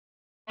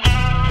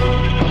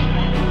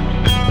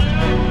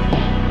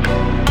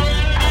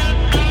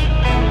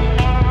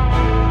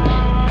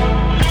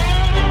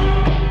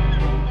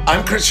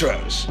I'm Chris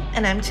Rose.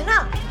 And I'm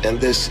Janelle. And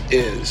this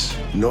is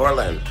New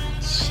Orleans.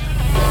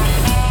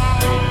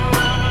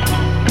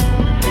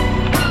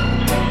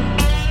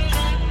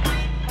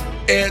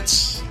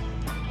 It's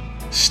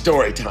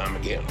story time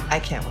again. I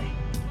can't wait.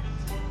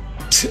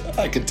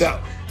 I can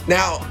tell.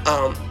 Now,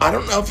 I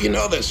don't know if you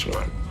know this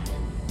one.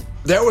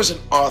 There was an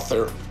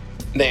author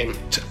named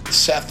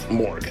Seth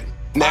Morgan.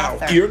 Now,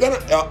 you're going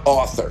to...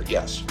 author,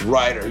 yes.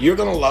 Writer. You're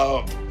going to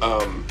love...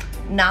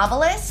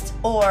 Novelist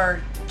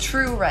or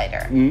true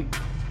writer?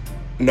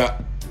 No.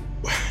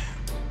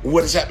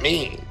 What does that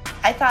mean?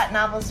 I thought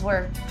novels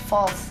were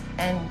false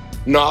and...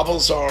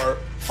 Novels are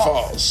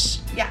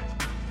false. Yeah.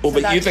 Well,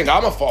 so but you think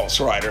I'm a false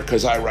writer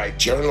because I write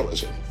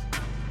journalism.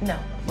 No.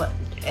 Well,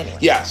 anyway.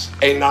 Yes,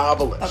 a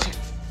novelist.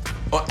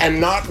 Okay.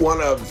 And not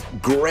one of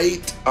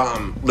great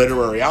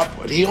literary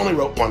output. He only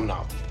wrote one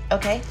novel.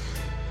 Okay.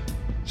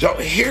 So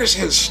here's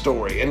his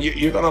story, and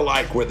you're going to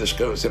like where this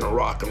goes in a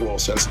rock and roll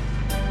sense.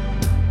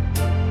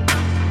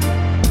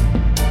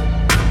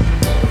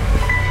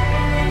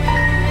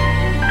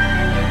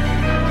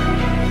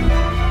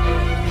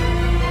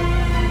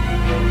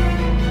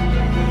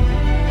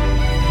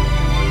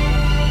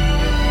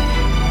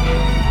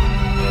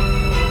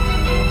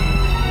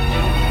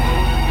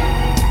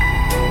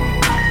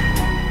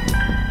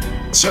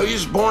 So he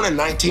was born in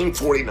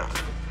 1949.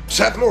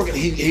 Seth Morgan,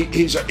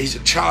 he's a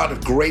child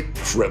of great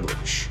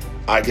privilege.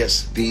 I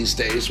guess these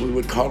days we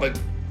would call it,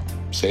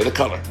 say the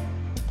color.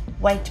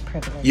 White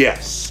privilege.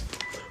 Yes.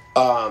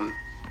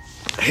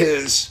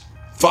 His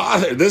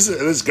father, this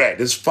is great.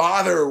 His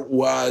father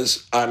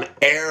was an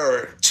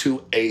heir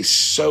to a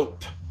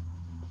soap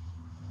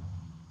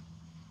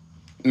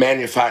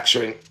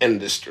manufacturing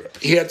industry.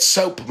 He had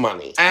soap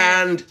money,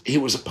 and he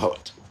was a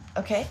poet.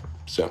 Okay.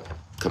 So,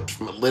 comes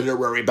from a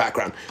literary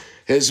background.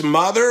 His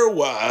mother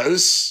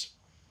was,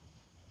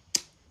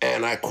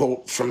 and I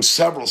quote from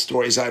several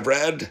stories I've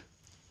read,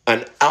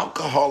 an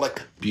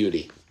alcoholic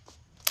beauty.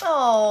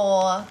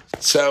 Oh.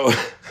 So.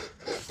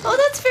 Oh,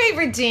 that's very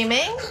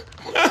redeeming.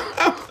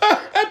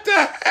 What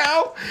the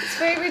hell? It's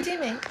very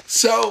redeeming.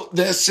 So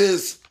this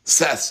is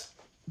Seth's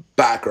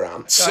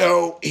background.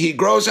 So he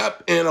grows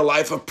up in a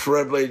life of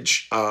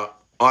privilege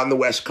on the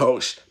West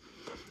Coast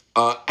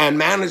and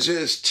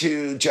manages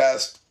to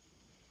just,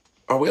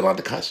 are we allowed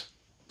to cuss?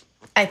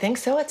 I think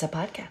so. It's a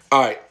podcast.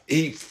 All right.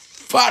 He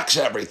fucks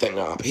everything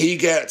up. He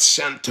gets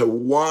sent to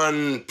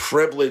one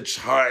privileged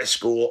high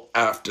school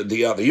after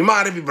the other. You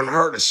might have even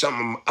heard of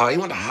some. He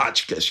went to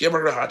Hotchkiss. You ever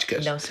heard of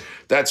Hotchkiss? No, sir.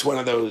 That's one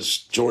of those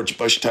George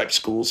Bush type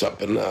schools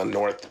up in the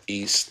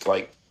Northeast,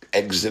 like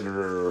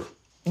Exeter.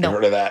 No. You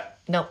heard of that?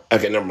 No.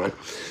 Okay, never mind.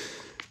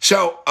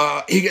 So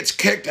he gets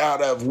kicked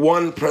out of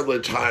one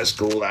privileged high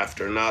school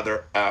after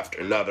another.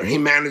 He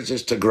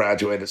manages to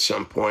graduate at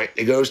some point.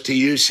 He goes to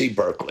UC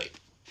Berkeley.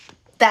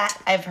 That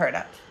I've heard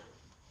of.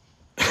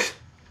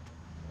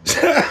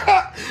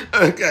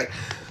 Okay.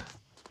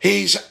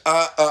 He's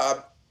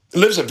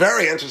lives a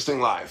very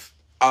interesting life.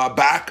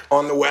 Back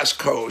on the West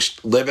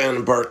Coast, living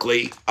in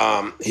Berkeley,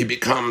 he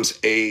becomes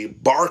a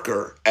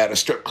barker at a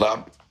strip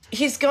club.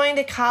 He's going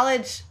to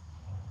college.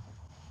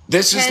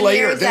 This is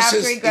later. This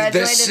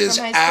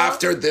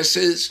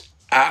is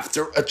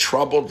after a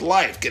troubled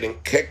life, getting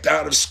kicked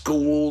out of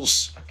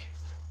schools. Okay.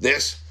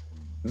 This,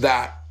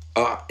 that.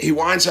 He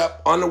winds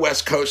up on the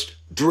West Coast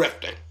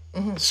drifting.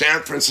 Mm-hmm.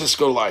 San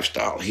Francisco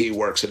lifestyle. He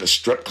works at a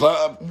strip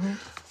club. Mm-hmm.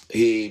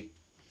 He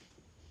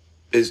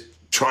is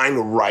trying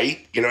to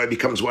write. You know, he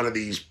becomes one of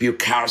these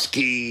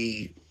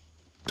Bukowski,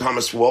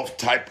 Thomas Wolfe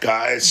type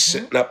guys,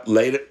 sitting up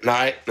late at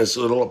night in this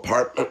little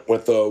apartment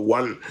with a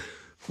one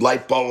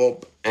light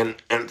bulb and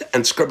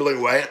scribbling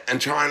away and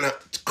trying to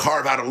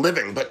carve out a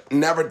living, but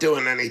never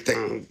doing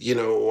anything, you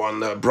know, on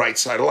the bright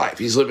side of life.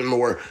 He's living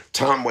more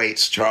Tom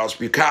Waits, Charles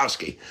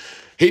Bukowski.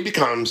 He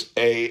becomes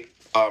a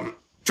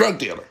drug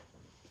dealer,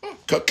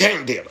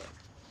 cocaine dealer,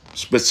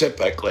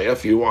 specifically,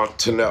 if you want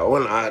to know,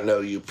 and I know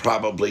you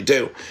probably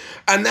do.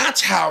 And that's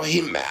how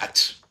he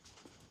met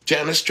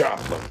Janis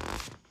Joplin.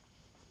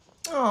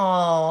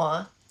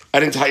 Oh. I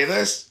didn't tell you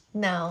this?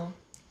 No.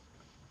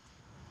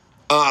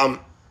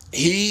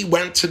 He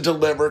went to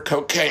deliver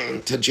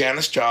cocaine to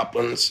Janis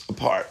Joplin's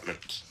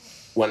apartment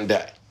one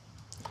day.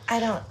 I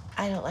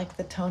don't like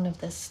the tone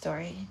of this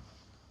story.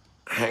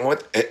 Hang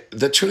with it.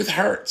 The truth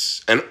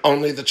hurts, and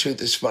only the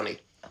truth is funny.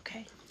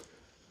 Okay.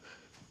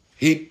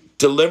 He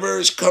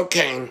delivers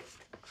cocaine,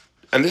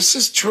 and this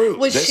is true.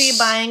 Was she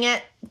buying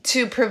it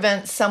to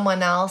prevent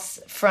someone else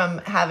from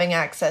having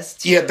access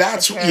to?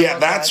 That's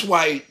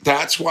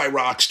why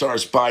rock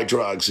stars buy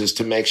drugs, is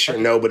to make sure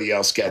nobody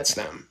else gets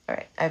them. All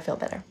right, I feel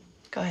better.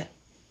 Go ahead.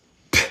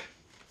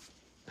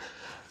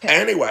 Okay.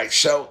 Anyway,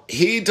 so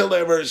he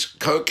delivers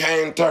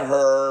cocaine to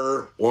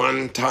her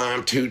one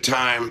time, two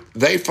time.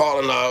 They fall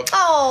in love.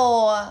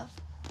 Oh.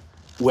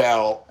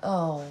 Well.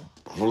 Oh.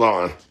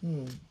 Hold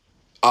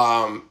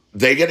on.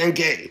 They get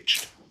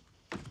engaged.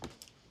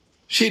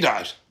 She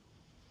dies.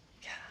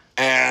 Yeah.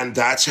 And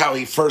that's how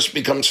he first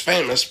becomes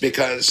famous,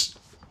 because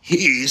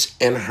he's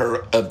in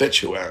her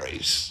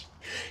obituaries.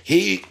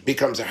 He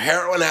becomes a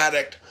heroin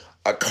addict,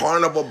 a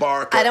carnival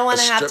barker. I don't want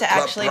to to have to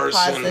actually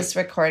pause this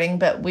recording,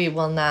 but we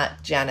will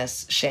not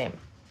Janice shame.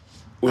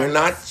 We're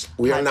not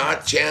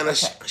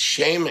Janice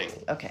shaming.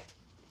 Okay.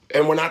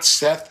 And we're not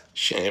Seth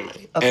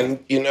shaming. Okay. And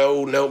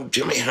no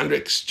Jimi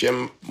Hendrix,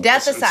 Jim.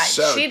 Death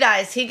aside, she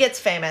dies. He gets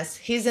famous.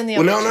 He's in the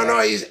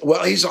obituary.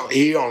 No. He's on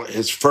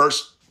his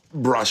first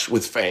brush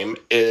with fame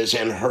is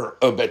in her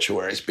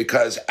obituaries,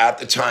 because at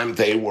the time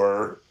they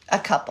were a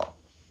couple,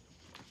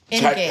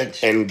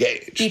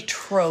 engaged,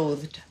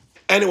 betrothed.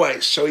 Anyway,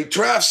 so he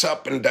drafts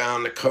up and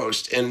down the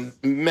coast in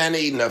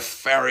many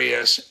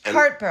nefarious and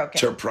heartbroken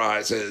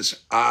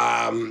enterprises.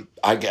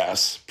 I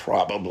guess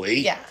probably.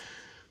 Yeah.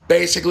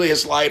 Basically,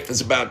 his life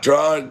is about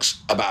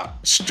drugs,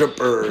 about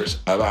strippers,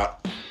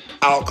 about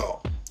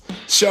alcohol.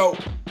 So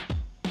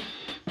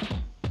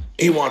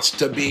he wants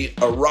to be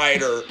a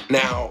writer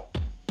now.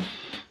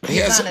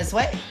 He's on his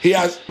way.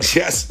 Yes,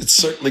 it's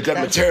certainly good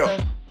material.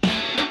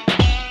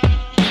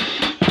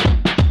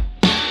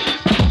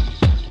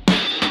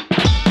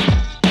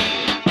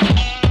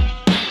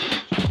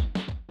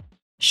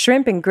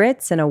 Shrimp and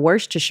grits in a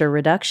Worcestershire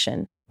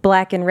reduction.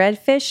 Black and red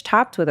fish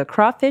topped with a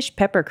crawfish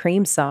pepper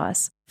cream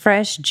sauce.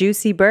 Fresh,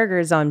 juicy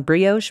burgers on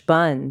brioche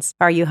buns.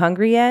 Are you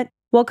hungry yet?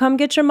 Well, come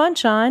get your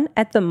munch on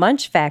at The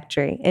Munch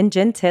Factory in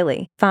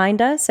Gentilly.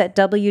 Find us at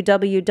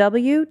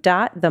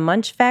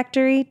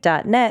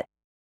www.themunchfactory.net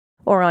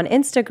or on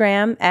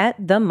Instagram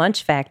at The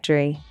Munch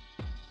Factory.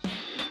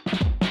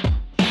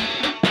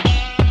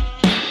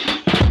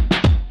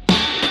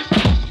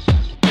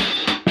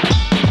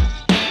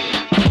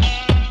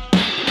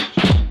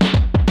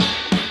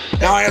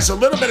 Now, he has a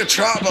little bit of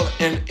trouble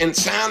in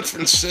San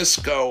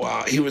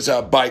Francisco. He was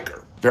a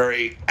biker,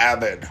 very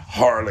avid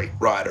Harley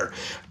rider.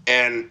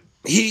 And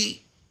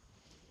he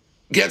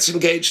gets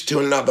engaged to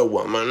another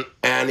woman,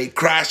 and he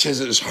crashes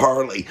his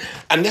Harley.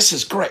 And this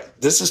is great.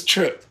 This is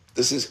true.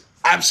 This is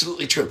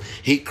absolutely true.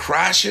 He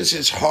crashes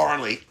his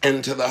Harley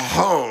into the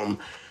home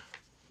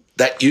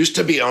that used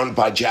to be owned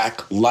by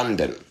Jack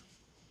London.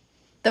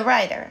 The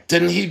writer.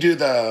 Didn't he do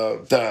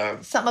the...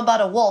 Something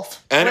about a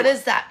wolf. What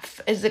is that?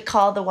 Is it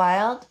called The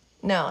Wild?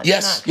 No,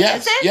 it's not.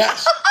 Yes.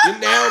 You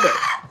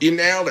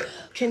nailed it.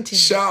 Continue.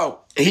 So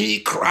he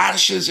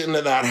crashes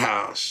into that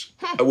house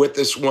with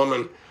this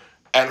woman,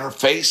 and her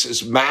face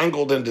is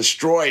mangled and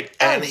destroyed.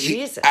 And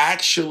he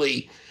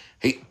actually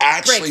breaks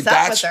up with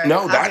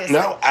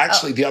her,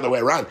 actually the other way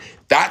around.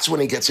 That's when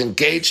he gets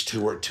engaged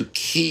to her to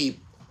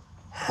keep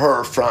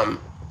her from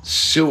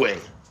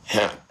suing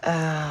him.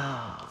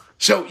 Oh.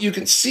 So you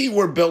can see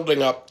we're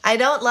building up. I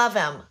don't love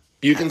him.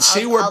 You can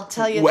see I'll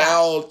tell you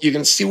that. You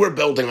can see we're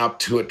building up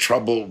to a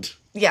troubled.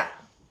 Yeah.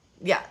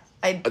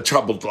 A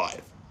troubled life.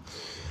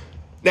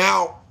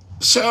 Now,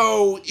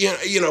 so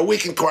we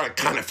can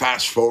kind of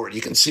fast forward.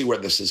 You can see where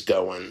this is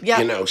going. Yeah.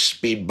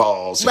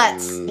 Speedballs.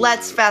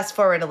 Let's fast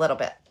forward a little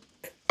bit.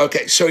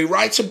 Okay, so he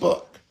writes a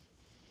book.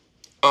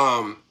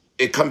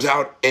 It comes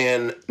out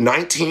in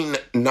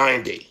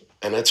 1990,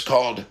 and it's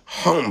called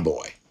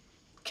Homeboy.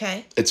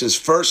 Okay. It's his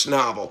first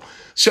novel.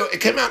 So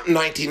it came out in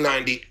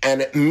 1990,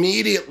 and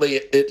immediately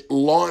it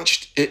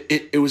launched.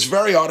 It was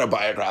very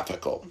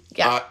autobiographical.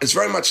 Yeah. It's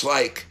very much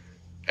like,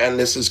 and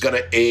this is going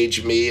to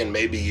age me and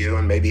maybe you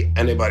and maybe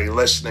anybody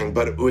listening,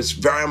 but it was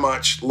very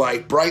much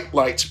like Bright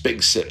Lights,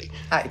 Big City.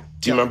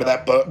 Do you remember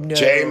that book? No.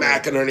 Jay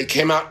McInerney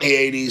came out in the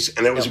 80s,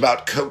 and it was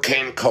about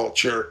cocaine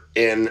culture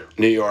in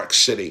New York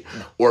City.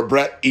 No. Or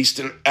Bret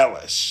Easton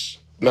Ellis.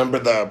 Remember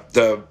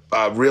the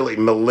really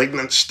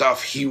malignant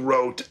stuff he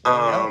wrote?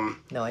 No,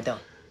 I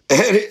don't.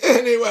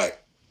 Anyway,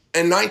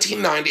 in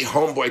 1990,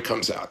 Homeboy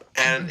comes out,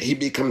 and he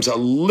becomes a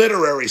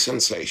literary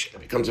sensation.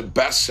 It becomes a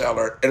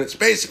bestseller, and it's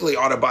basically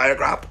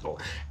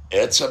autobiographical.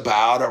 It's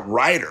about a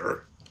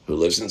writer who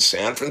lives in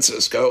San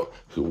Francisco,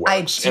 who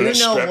works in a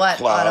strip club. I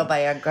do know what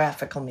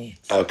autobiographical means.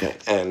 Okay,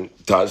 and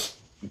does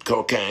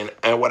cocaine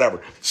and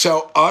whatever.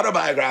 So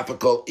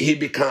autobiographical, he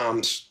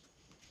becomes...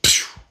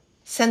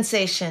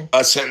 Sensation.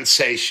 A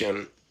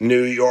sensation.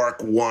 New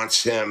York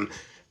wants him.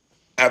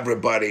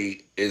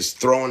 Everybody is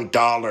throwing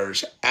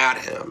dollars at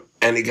him,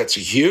 and he gets a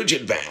huge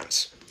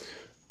advance.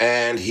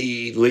 And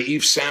he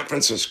leaves San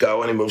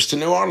Francisco and he moves to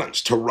New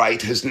Orleans to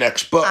write his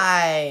next book.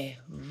 I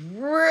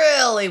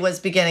really was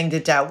beginning to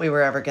doubt we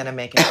were ever going to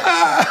make it.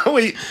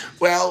 We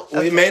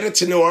made it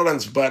to New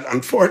Orleans, but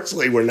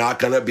unfortunately, we're not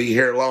going to be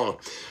here long.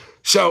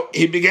 So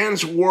he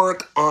begins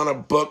work on a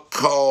book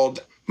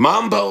called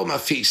Mambo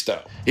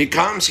Mephisto. He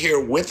comes here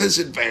with his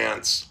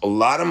advance, a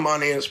lot of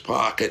money in his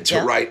pocket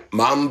to write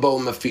Mambo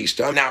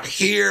Mephisto. Now,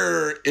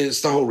 here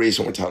is the whole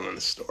reason we're telling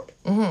this story.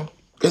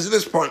 Because at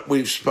this point,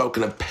 we've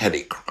spoken of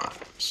petty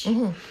crimes.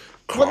 Well,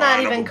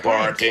 not even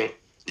barking. crimes.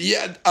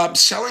 Yeah,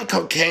 selling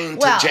cocaine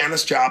to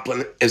Janis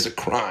Joplin is a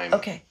crime.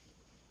 Okay.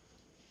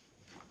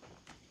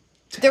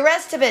 The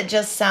rest of it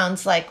just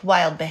sounds like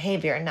wild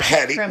behavior, not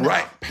criminal.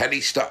 Right,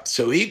 petty stuff.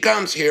 So he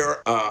comes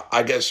here,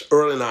 I guess,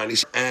 early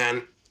 90s,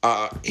 and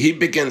he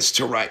begins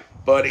to write.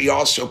 but he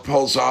also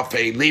pulls off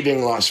a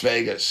leaving Las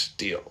Vegas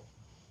deal,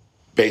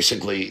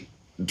 basically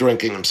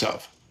drinking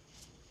himself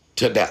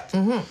to death.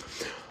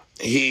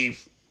 He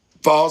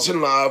falls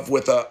in love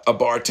with a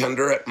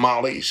bartender at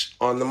Molly's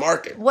on the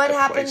Market. What that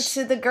happened place.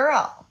 to the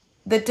girl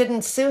that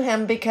didn't sue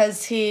him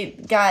because he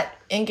got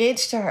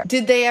engaged to her?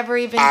 Did they ever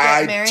even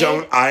get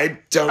married? I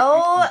don't.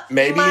 Oh,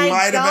 maybe my he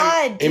might have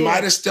God, been. He dude.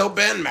 might have still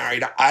been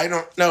married. I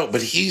don't know.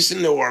 But he's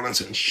in New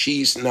Orleans and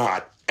she's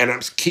not. And I'm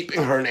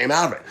keeping her name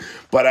out of it.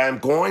 But I'm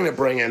going to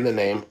bring in the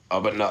name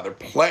of another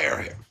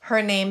player here.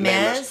 Her name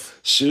is?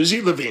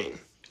 Susie Levine.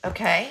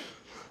 Okay.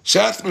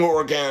 Seth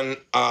Morgan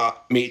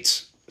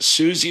meets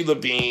Susie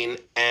Levine,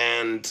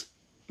 and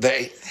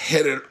they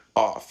hit it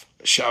off,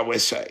 shall we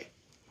say.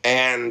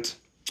 And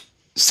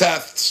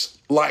Seth's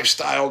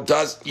lifestyle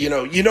does, you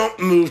don't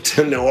move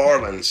to New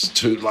Orleans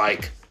to,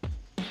 like,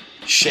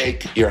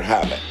 shake your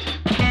habit.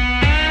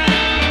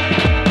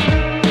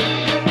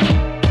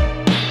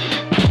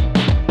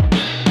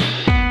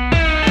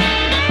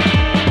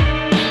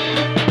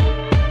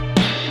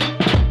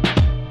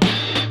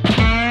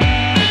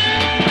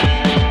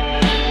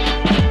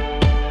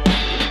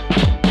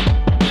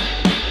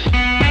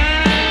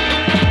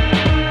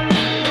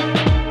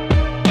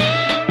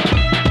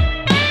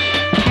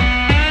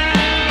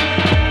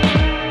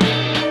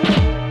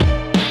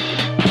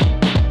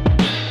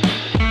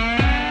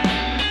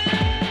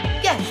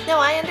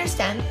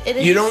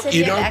 You don't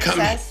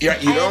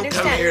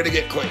come here to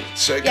get clean.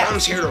 So he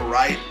comes here to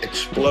write,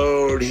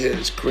 explode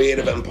his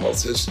creative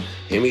impulses.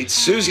 He meets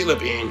Susie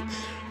Levine.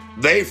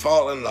 They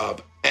fall in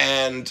love.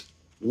 And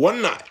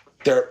one night,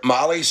 they're at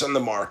Molly's on the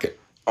Market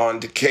on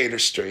Decatur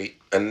Street,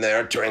 and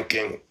they're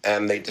drinking,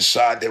 and they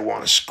decide they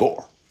want to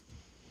score.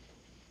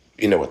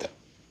 You know what that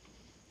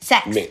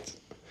Sex. means?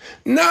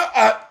 No,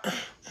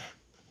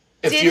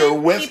 if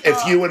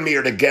you and me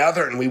are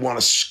together and we want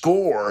to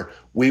score,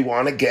 we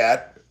want to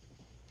get.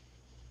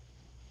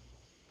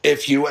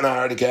 If you and I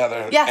are together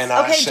and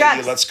I say to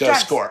you, let's go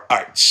score. All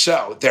right,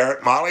 so they're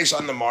at Molly's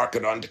on the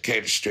Market on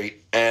Decatur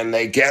Street, and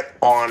they get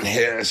on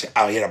his, he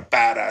had a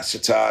badass.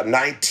 It's a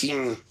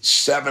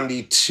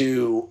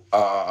 1972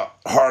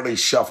 Harley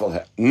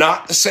Shufflehead.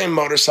 Not the same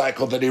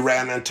motorcycle that he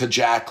ran into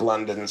Jack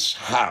London's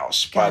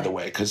house, by the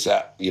way, because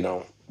that,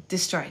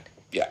 destroyed.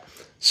 Yeah.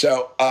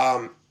 So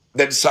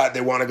they decide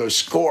they want to go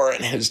score,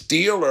 and his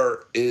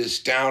dealer is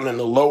down in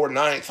the lower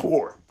 9th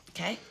Ward.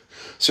 Okay.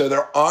 So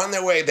they're on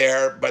their way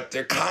there, but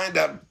they're kind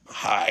of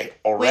high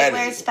already.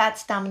 Wait, where's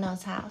Fats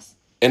Domino's house?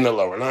 In the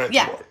lower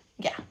 9th Ward.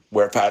 Yeah.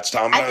 Where Fats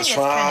Domino's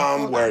from,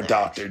 cool where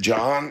Dr.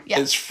 John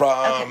is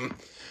from.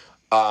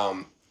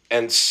 Okay.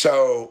 And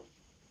so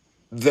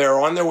they're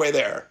on their way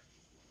there.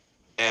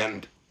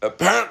 And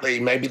apparently,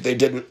 maybe they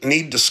didn't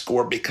need to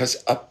score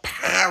because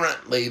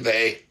apparently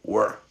they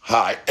were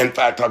high. In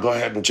fact, I'll go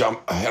ahead and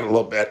jump ahead a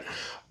little bit.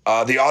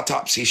 The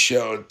autopsy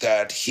showed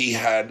that he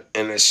had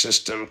in his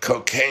system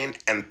cocaine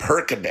and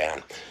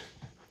Percodan.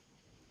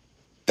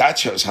 That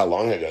shows how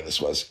long ago this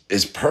was.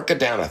 Is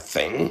Percodan a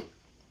thing?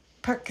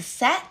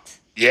 Percocet?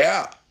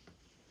 Yeah.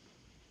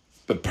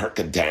 But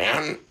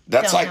Percodan?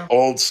 That's like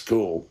old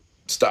school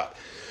stuff.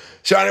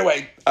 So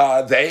anyway,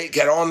 they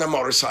get on the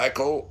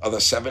motorcycle of the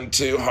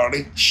 7.2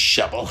 Harley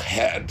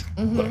Shovelhead.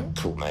 What a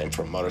cool name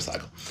for a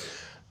motorcycle.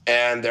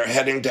 And they're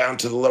heading down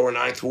to the lower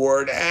 9th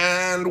Ward,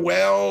 and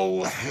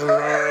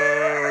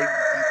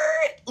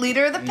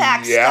leader of the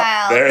pack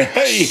style.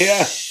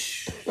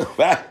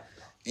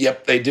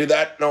 Yep, they do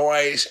that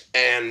noise,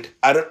 and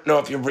I don't know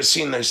if you've ever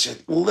seen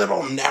this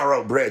little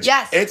narrow bridge.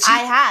 Yes, I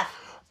have.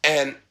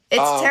 And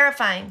it's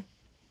terrifying.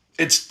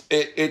 It's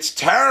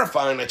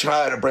terrifying to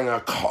try to bring a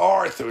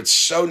car through. It's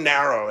so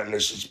narrow, and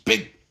there's this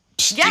big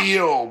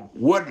steel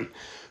wooden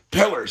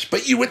pillars,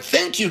 but you would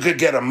think you could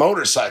get a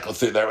motorcycle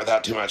through there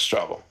without too much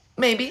trouble.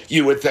 Maybe.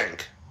 You would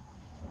think.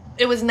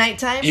 It was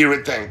nighttime? You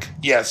would think.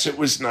 Yes, it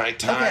was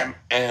nighttime,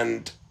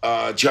 and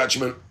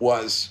judgment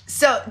was...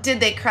 So, did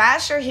they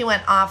crash, or he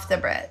went off the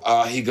bridge?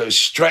 He goes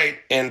straight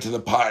into the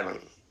piling.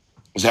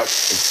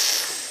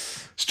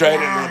 Straight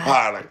into the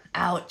piling.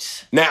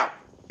 Ouch. Now,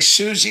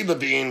 Susie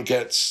Levine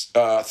gets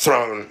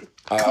thrown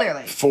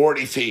clearly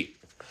 40 feet,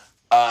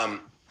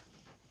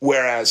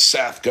 whereas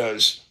Seth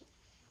goes...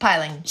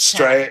 Piling.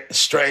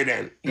 Straight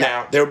in. Yep.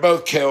 Now, they were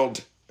both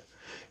killed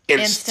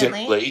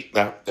instantly.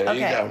 No, there you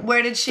go.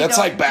 Where did she That's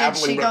go? Like did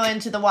she go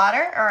into the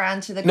water or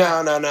onto the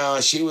ground? No.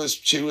 She was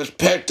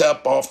picked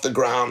up off the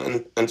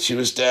ground and she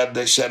was dead,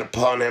 they said,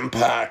 upon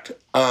impact.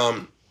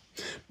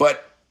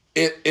 But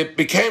it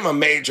became a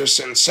major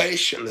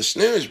sensation, this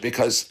news,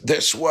 because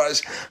this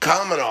was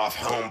coming off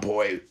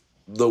Homeboy.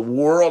 The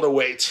world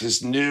awaits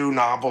his new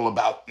novel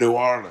about New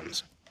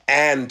Orleans.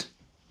 And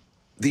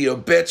the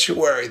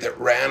obituary that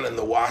ran in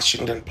the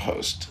Washington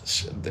Post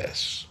said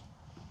this: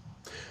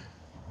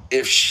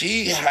 if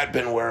she had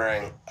been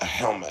wearing a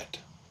helmet,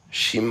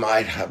 she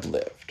might have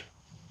lived.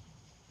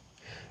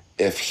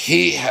 If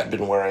he had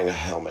been wearing a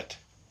helmet,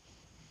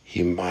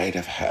 he might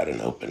have had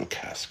an open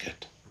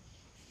casket.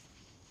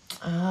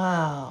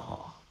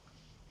 Oh.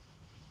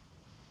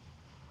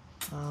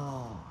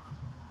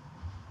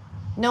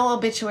 No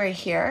obituary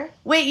here?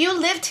 Wait, you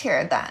lived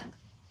here then,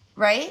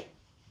 right?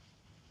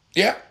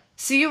 Yeah.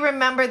 So you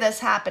remember this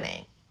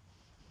happening?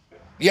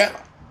 Yeah.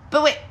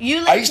 But wait, you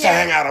lived I used here. to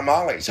hang out at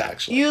Molly's,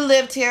 actually. You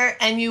lived here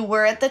and you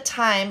were at the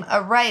time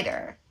a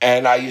writer.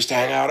 And I used to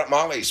hang out at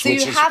Molly's. So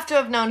you have to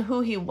have known who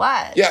he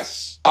was.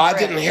 Yes. I Right.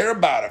 didn't hear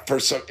about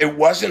it it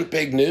wasn't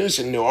big news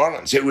in New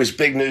Orleans. It was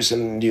big news in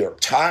the New York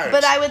Times.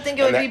 But I would think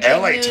it would and be the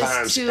big LA news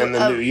Times to and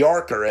the a- New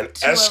Yorker and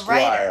to a Esquire.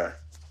 writer.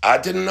 I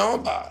didn't know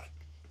about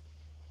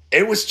it.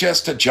 It was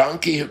just a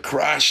junkie who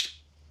crashed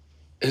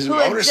his Who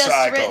had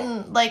motorcycle. just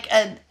written like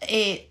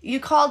you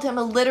called him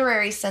a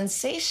literary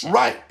sensation.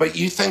 Right, but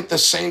you think the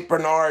St.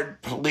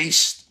 Bernard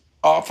police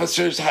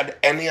officers had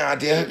any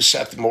idea who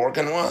Seth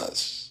Morgan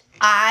was?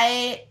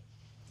 I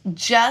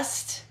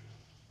just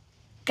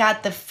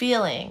got the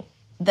feeling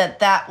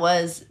that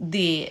was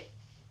the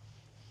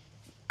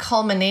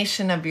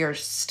culmination of your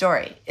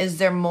story. Is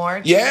there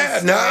more to Yeah,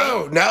 the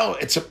story? no,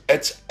 it's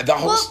the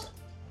whole.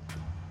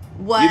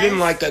 Was You didn't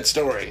like that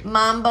story.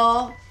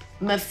 Mambo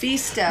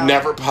Mephisto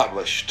Never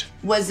published.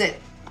 Was it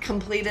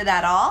completed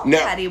at all? No.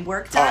 Had he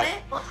worked on it?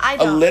 Well, I A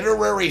don't.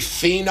 literary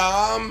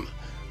phenom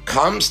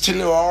comes to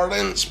New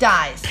Orleans,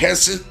 Dies.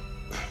 pisses.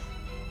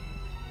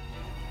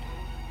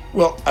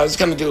 Well, I was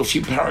going to do a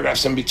few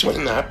paragraphs in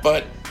between that,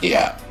 but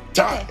yeah,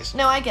 dies.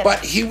 No, I get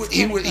but it.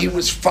 he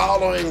was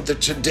following the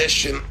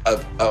tradition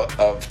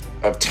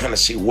of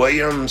Tennessee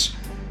Williams,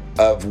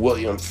 of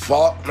William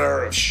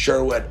Faulkner, of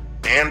Sherwood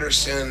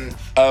Anderson,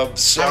 of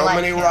so I like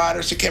many him.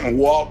 writers who came.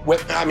 Walt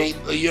Whitman. I mean,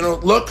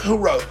 look who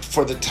wrote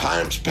for the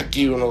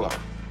Times-Picayune alone.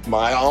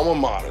 My alma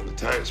mater, the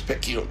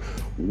Times-Picayune.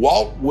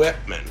 Walt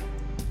Whitman,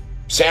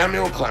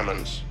 Samuel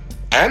Clemens,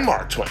 and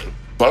Mark Twain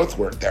both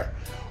worked there.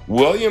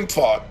 William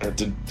Faulkner,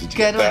 did you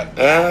Good get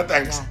that? one.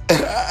 Thanks.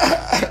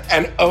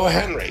 And O.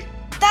 Henry.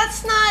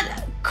 That's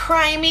not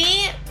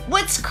crimey.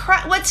 What's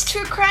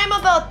true crime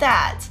about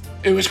that?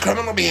 It was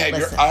criminal behavior.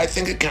 Listen. I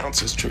think it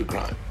counts as true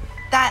crime.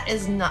 That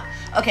is not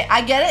okay.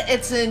 I get it.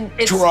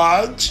 It's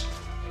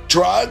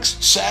Drugs,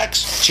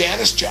 sex,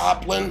 Janis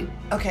Joplin,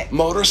 okay.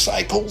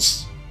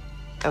 motorcycles.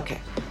 Okay.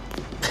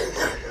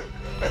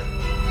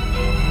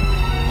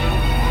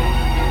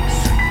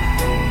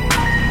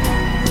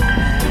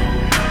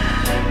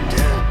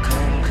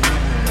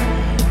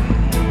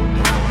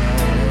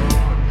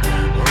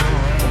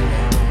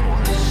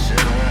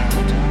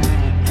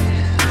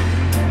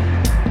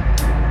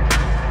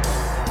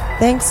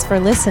 Thanks for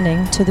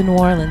listening to the New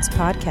Orleans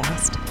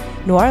podcast.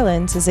 New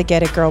Orleans is a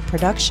Get It Girl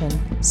production,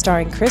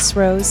 starring Chris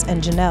Rose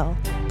and Janelle,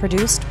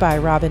 produced by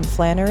Robin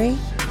Flannery,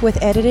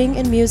 with editing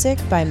and music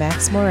by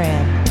Max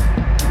Moran.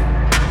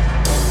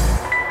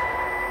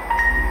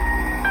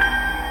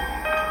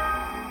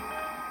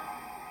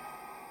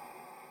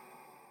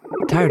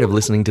 Tired of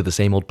listening to the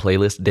same old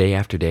playlist day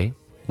after day?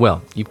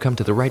 Well, you've come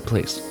to the right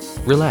place.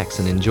 Relax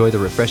and enjoy the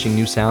refreshing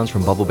new sounds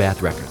from Bubble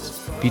Bath Records.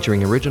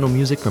 Featuring original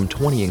music from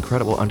 20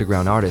 incredible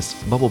underground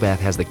artists, Bubble Bath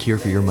has the cure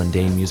for your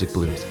mundane music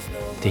blues.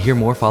 To hear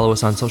more, follow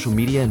us on social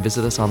media and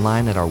visit us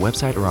online at our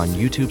website or on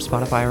YouTube,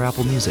 Spotify, or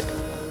Apple Music.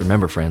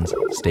 Remember, friends,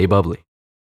 stay bubbly.